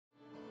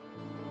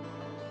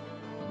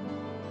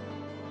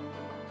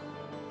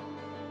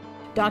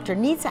Dr.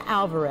 Nitza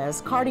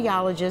Alvarez,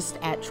 cardiologist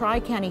at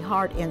Tri-County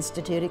Heart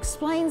Institute,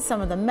 explains some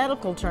of the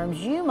medical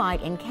terms you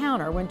might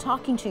encounter when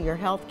talking to your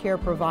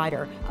healthcare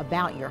provider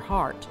about your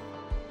heart.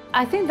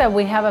 I think that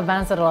we have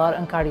advanced a lot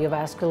in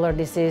cardiovascular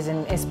disease,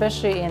 and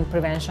especially in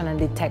prevention and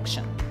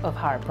detection of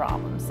heart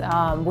problems.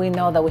 We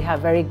know that we have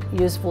very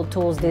useful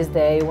tools this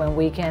day when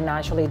we can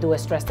actually do a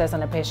stress test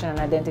on a patient and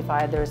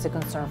identify if there is a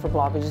concern for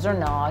blockages or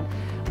not.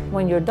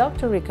 When your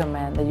doctor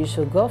recommends that you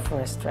should go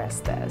for a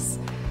stress test,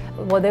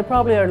 what they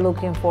probably are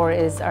looking for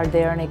is, are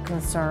there any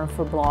concern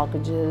for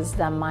blockages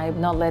that might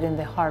not letting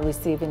the heart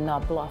receive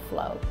enough blood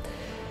flow?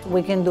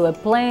 We can do a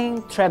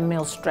plain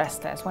treadmill stress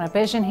test. When a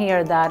patient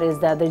hears that, is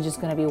that they're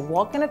just going to be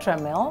walking a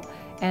treadmill,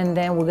 and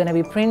then we're going to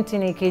be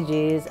printing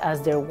EKGs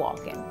as they're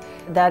walking.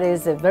 That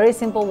is a very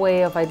simple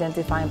way of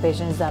identifying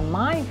patients that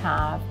might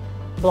have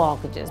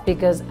blockages,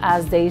 because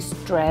as they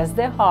stress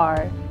the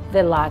heart,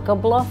 the lack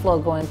of blood flow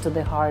going to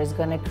the heart is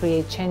going to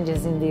create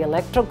changes in the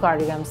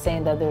electrocardiogram,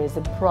 saying that there is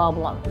a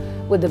problem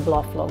with the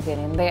blood flow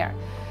getting there.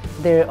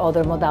 There are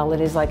other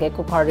modalities like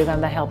echocardiogram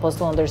that help us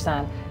to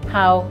understand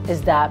how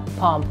is that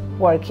pump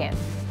working.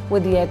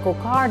 With the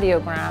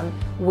echocardiogram,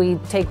 we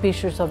take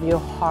pictures of your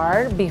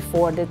heart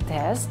before the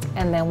test,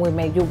 and then we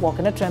make you walk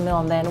in a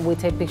treadmill, and then we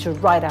take pictures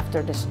right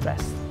after the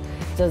stress.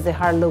 Does the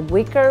heart look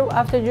weaker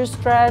after your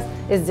stress?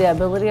 Is the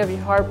ability of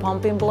your heart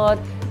pumping blood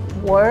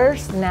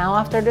worse now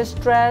after the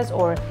stress,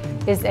 or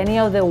is any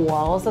of the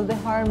walls of the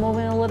heart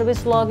moving a little bit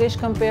sluggish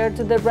compared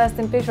to the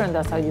resting picture? And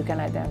that's how you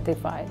can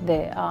identify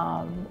the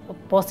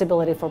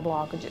possibility for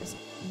blockages.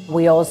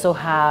 We also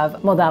have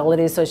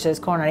modalities such as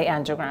coronary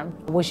angiogram,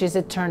 which is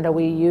a term that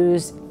we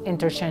use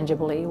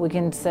interchangeably. We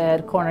can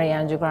say coronary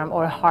angiogram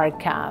or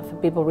heart cath,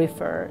 people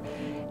refer.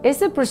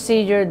 It's a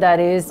procedure that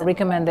is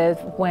recommended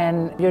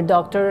when your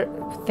doctor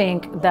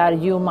thinks that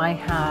you might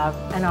have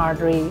an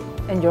artery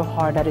in your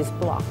heart that is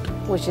blocked,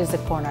 which is a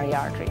coronary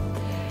artery.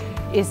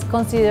 It's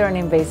considered an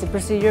invasive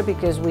procedure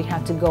because we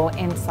have to go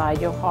inside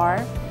your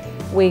heart.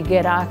 We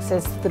get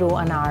access through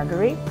an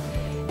artery,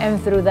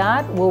 and through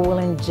that we will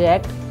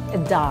inject a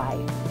dye,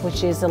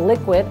 which is a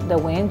liquid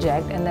that we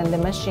inject, and then the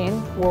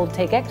machine will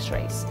take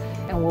x-rays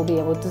and we'll be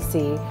able to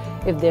see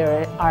if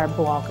there are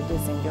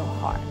blockages in your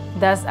heart.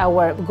 That's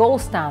our gold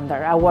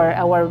standard,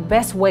 our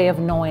best way of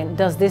knowing,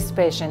 does this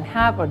patient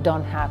have or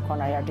don't have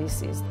coronary artery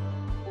disease.